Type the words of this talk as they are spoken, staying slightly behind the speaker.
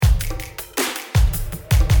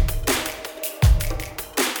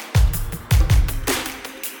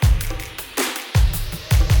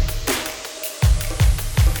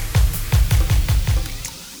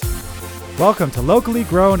Welcome to Locally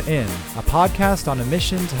Grown In, a podcast on a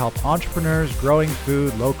mission to help entrepreneurs growing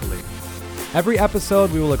food locally. Every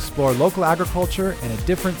episode, we will explore local agriculture in a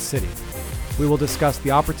different city. We will discuss the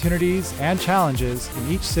opportunities and challenges in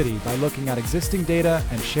each city by looking at existing data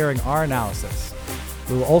and sharing our analysis.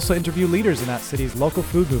 We will also interview leaders in that city's local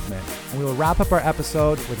food movement, and we will wrap up our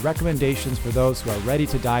episode with recommendations for those who are ready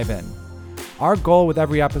to dive in. Our goal with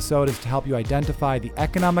every episode is to help you identify the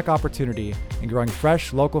economic opportunity in growing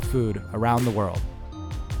fresh local food around the world.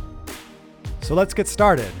 So let's get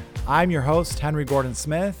started. I'm your host, Henry Gordon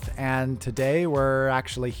Smith, and today we're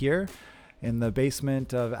actually here in the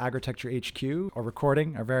basement of Agritecture HQ, or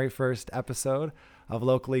recording our very first episode of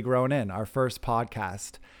Locally Grown In, our first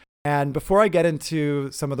podcast. And before I get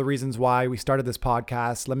into some of the reasons why we started this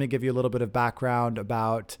podcast, let me give you a little bit of background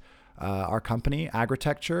about our company,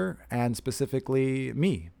 Agritecture, and specifically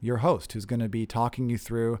me, your host, who's going to be talking you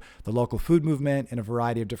through the local food movement in a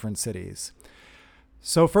variety of different cities.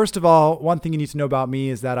 So first of all, one thing you need to know about me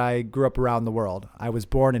is that I grew up around the world. I was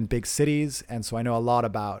born in big cities, and so I know a lot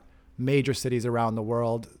about major cities around the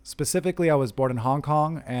world. Specifically, I was born in Hong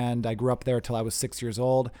Kong, and I grew up there till I was 6 years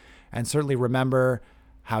old, and certainly remember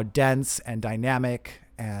how dense and dynamic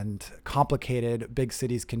and complicated big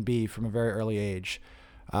cities can be from a very early age.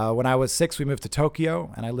 When I was 6, we moved to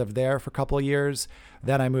Tokyo, and I lived there for a couple of years.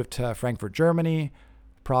 Then I moved to Frankfurt, Germany,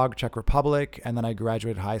 Prague, Czech Republic, and then I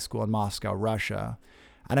graduated high school in Moscow, Russia.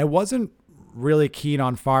 And I wasn't really keen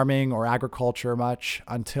on farming or agriculture much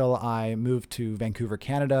until I moved to Vancouver,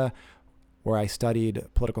 Canada, where I studied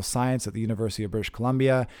political science at the University of British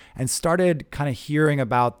Columbia and started kind of hearing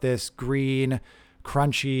about this green,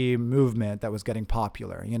 crunchy movement that was getting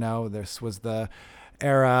popular. You know, this was the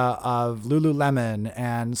era of Lululemon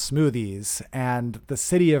and smoothies, and the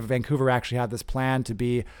city of Vancouver actually had this plan to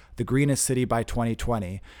be the greenest city by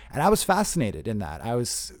 2020. And I was fascinated in that. I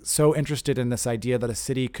was so interested in this idea that a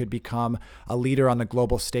city could become a leader on the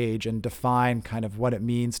global stage and define kind of what it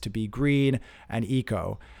means to be green and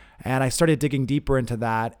eco. And I started digging deeper into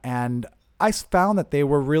that, and I found that they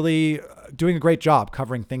were really doing a great job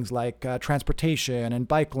covering things like transportation and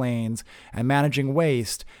bike lanes and managing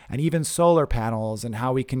waste and even solar panels and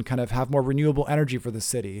how we can kind of have more renewable energy for the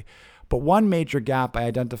city. But one major gap I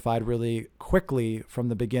identified really quickly from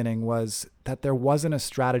the beginning was that there wasn't a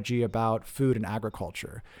strategy about food and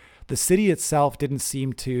agriculture. The city itself didn't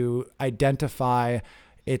seem to identify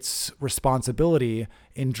its responsibility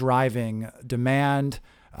in driving demand,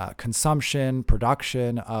 consumption,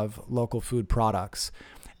 production of local food products.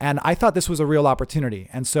 And I thought this was a real opportunity.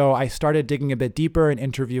 And so I started digging a bit deeper and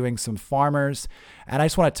interviewing some farmers. And I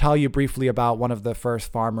just want to tell you briefly about one of the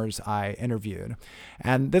first farmers I interviewed.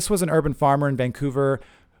 And this was an urban farmer in Vancouver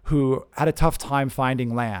who had a tough time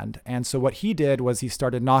finding land. And so what he did was he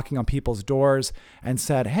started knocking on people's doors and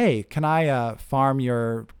said, "Hey, can I farm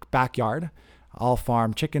your backyard? I'll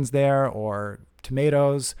farm chickens there, or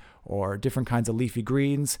tomatoes, or different kinds of leafy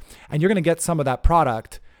greens, and you're going to get some of that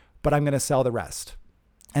product, but I'm going to sell the rest."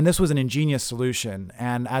 And this was an ingenious solution.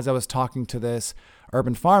 And as I was talking to this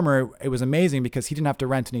urban farmer, it was amazing because he didn't have to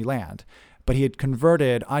rent any land, but he had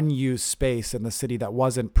converted unused space in the city that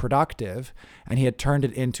wasn't productive, and he had turned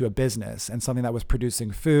it into a business and something that was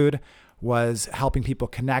producing food, was helping people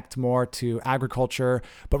connect more to agriculture,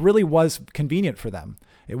 but really was convenient for them.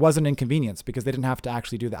 It wasn't inconvenience because they didn't have to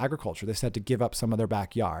actually do the agriculture. They just had to give up some of their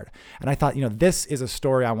backyard. And I thought, this is a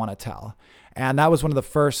story I want to tell. And that was one of the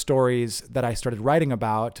first stories that I started writing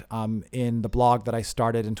about in the blog that I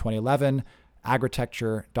started in 2011,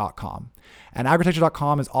 agritecture.com. And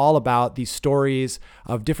agritecture.com is all about these stories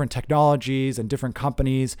of different technologies and different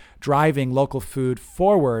companies driving local food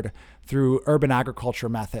forward through urban agriculture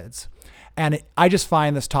methods. And I just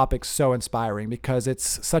find this topic so inspiring because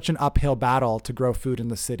it's such an uphill battle to grow food in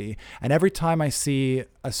the city. And every time I see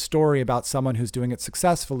a story about someone who's doing it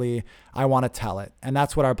successfully, I want to tell it. And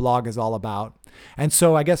that's what our blog is all about. And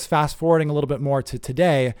so I guess fast forwarding a little bit more to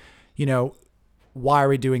today, why are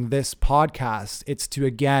we doing this podcast? It's to,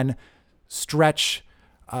 again, stretch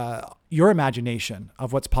your imagination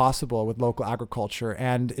of what's possible with local agriculture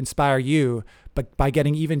and inspire you, but by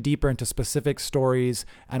getting even deeper into specific stories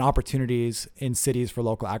and opportunities in cities for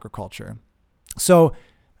local agriculture. So,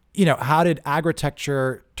 how did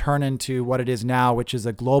Agritecture turn into what it is now, which is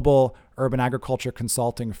a global urban agriculture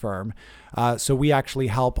consulting firm? So we actually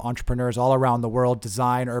help entrepreneurs all around the world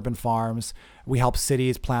design urban farms. We help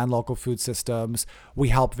cities plan local food systems. We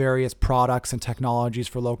help various products and technologies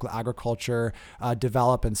for local agriculture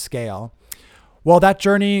develop and scale. Well, that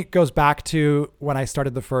journey goes back to when I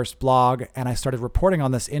started the first blog and I started reporting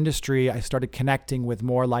on this industry. I started connecting with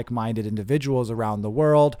more like-minded individuals around the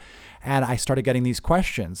world. And I started getting these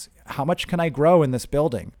questions. How much can I grow in this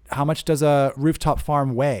building? How much does a rooftop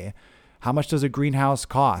farm weigh? How much does a greenhouse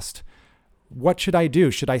cost? What should I do?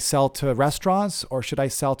 Should I sell to restaurants or should I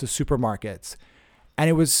sell to supermarkets? And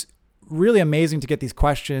it was really amazing to get these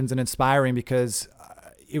questions and inspiring because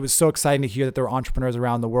it was so exciting to hear that there were entrepreneurs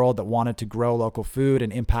around the world that wanted to grow local food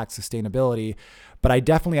and impact sustainability. But I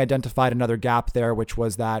definitely identified another gap there, which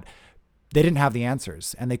was that they didn't have the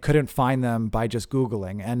answers and they couldn't find them by just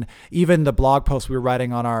Googling. And even the blog posts we were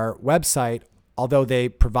writing on our website, although they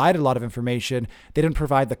provided a lot of information, they didn't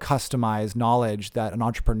provide the customized knowledge that an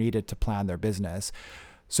entrepreneur needed to plan their business.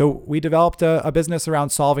 So we developed a business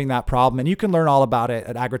around solving that problem. And you can learn all about it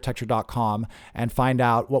at agritecture.com and find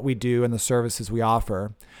out what we do and the services we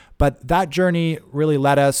offer. But that journey really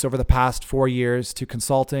led us over the past 4 years to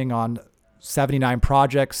consulting on 79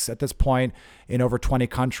 projects at this point in over 20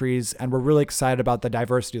 countries. And we're really excited about the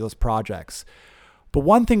diversity of those projects. But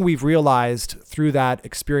one thing we've realized through that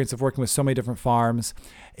experience of working with so many different farms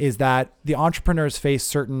is that the entrepreneurs face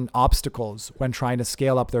certain obstacles when trying to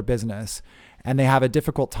scale up their business. And they have a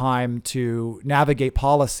difficult time to navigate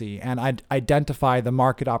policy and identify the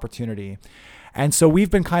market opportunity. And so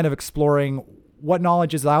we've been kind of exploring what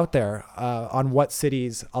knowledge is out there on what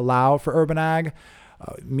cities allow for urban ag,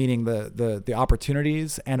 meaning the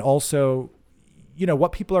opportunities, and also,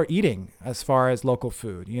 what people are eating as far as local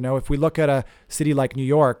food. If we look at a city like New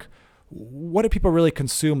York, what do people really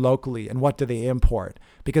consume locally and what do they import?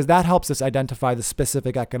 Because that helps us identify the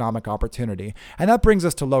specific economic opportunity. And that brings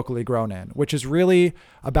us to Locally Grown In, which is really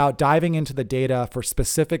about diving into the data for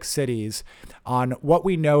specific cities on what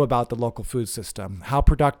we know about the local food system. How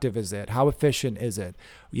productive is it? How efficient is it?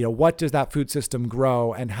 What does that food system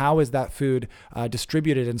grow and how is that food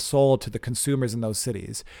distributed and sold to the consumers in those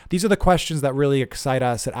cities? These are the questions that really excite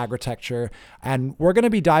us at Agritecture, and we're going to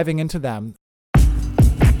be diving into them.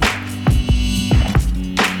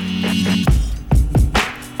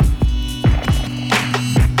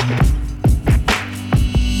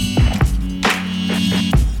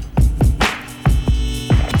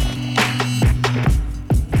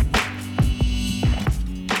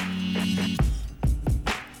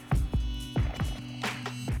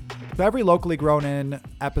 So every Locally Grown In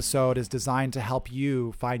episode is designed to help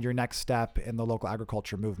you find your next step in the local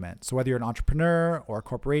agriculture movement. So whether you're an entrepreneur or a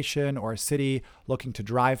corporation or a city looking to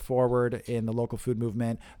drive forward in the local food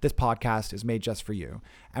movement, this podcast is made just for you.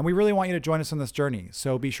 And we really want you to join us on this journey.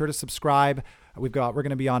 So be sure to subscribe. We're going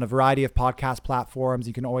to be on a variety of podcast platforms.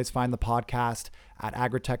 You can always find the podcast at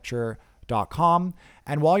agritecture.com.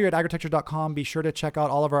 And while you're at agritecture.com, be sure to check out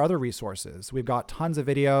all of our other resources. We've got tons of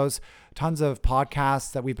videos, tons of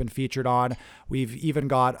podcasts that we've been featured on. We've even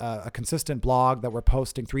got a consistent blog that we're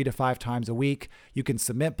posting 3 to 5 times a week. You can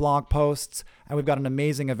submit blog posts, and we've got an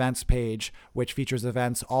amazing events page, which features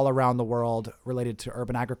events all around the world related to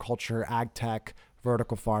urban agriculture, ag tech,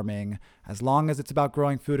 vertical farming. As long as it's about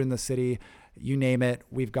growing food in the city, you name it,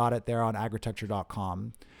 we've got it there on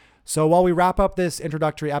agritecture.com. So while we wrap up this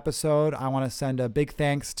introductory episode, I want to send a big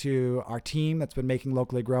thanks to our team that's been making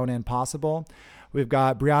Locally Grown In possible. We've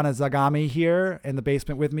got Brianna Zagami here in the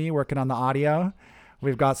basement with me working on the audio.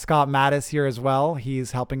 We've got Scott Mattis here as well.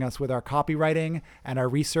 He's helping us with our copywriting and our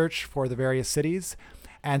research for the various cities.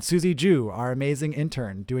 And Susie Ju, our amazing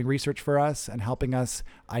intern, doing research for us and helping us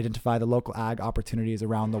identify the local ag opportunities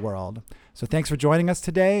around the world. So thanks for joining us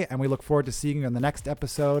today, and we look forward to seeing you on the next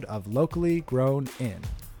episode of Locally Grown In.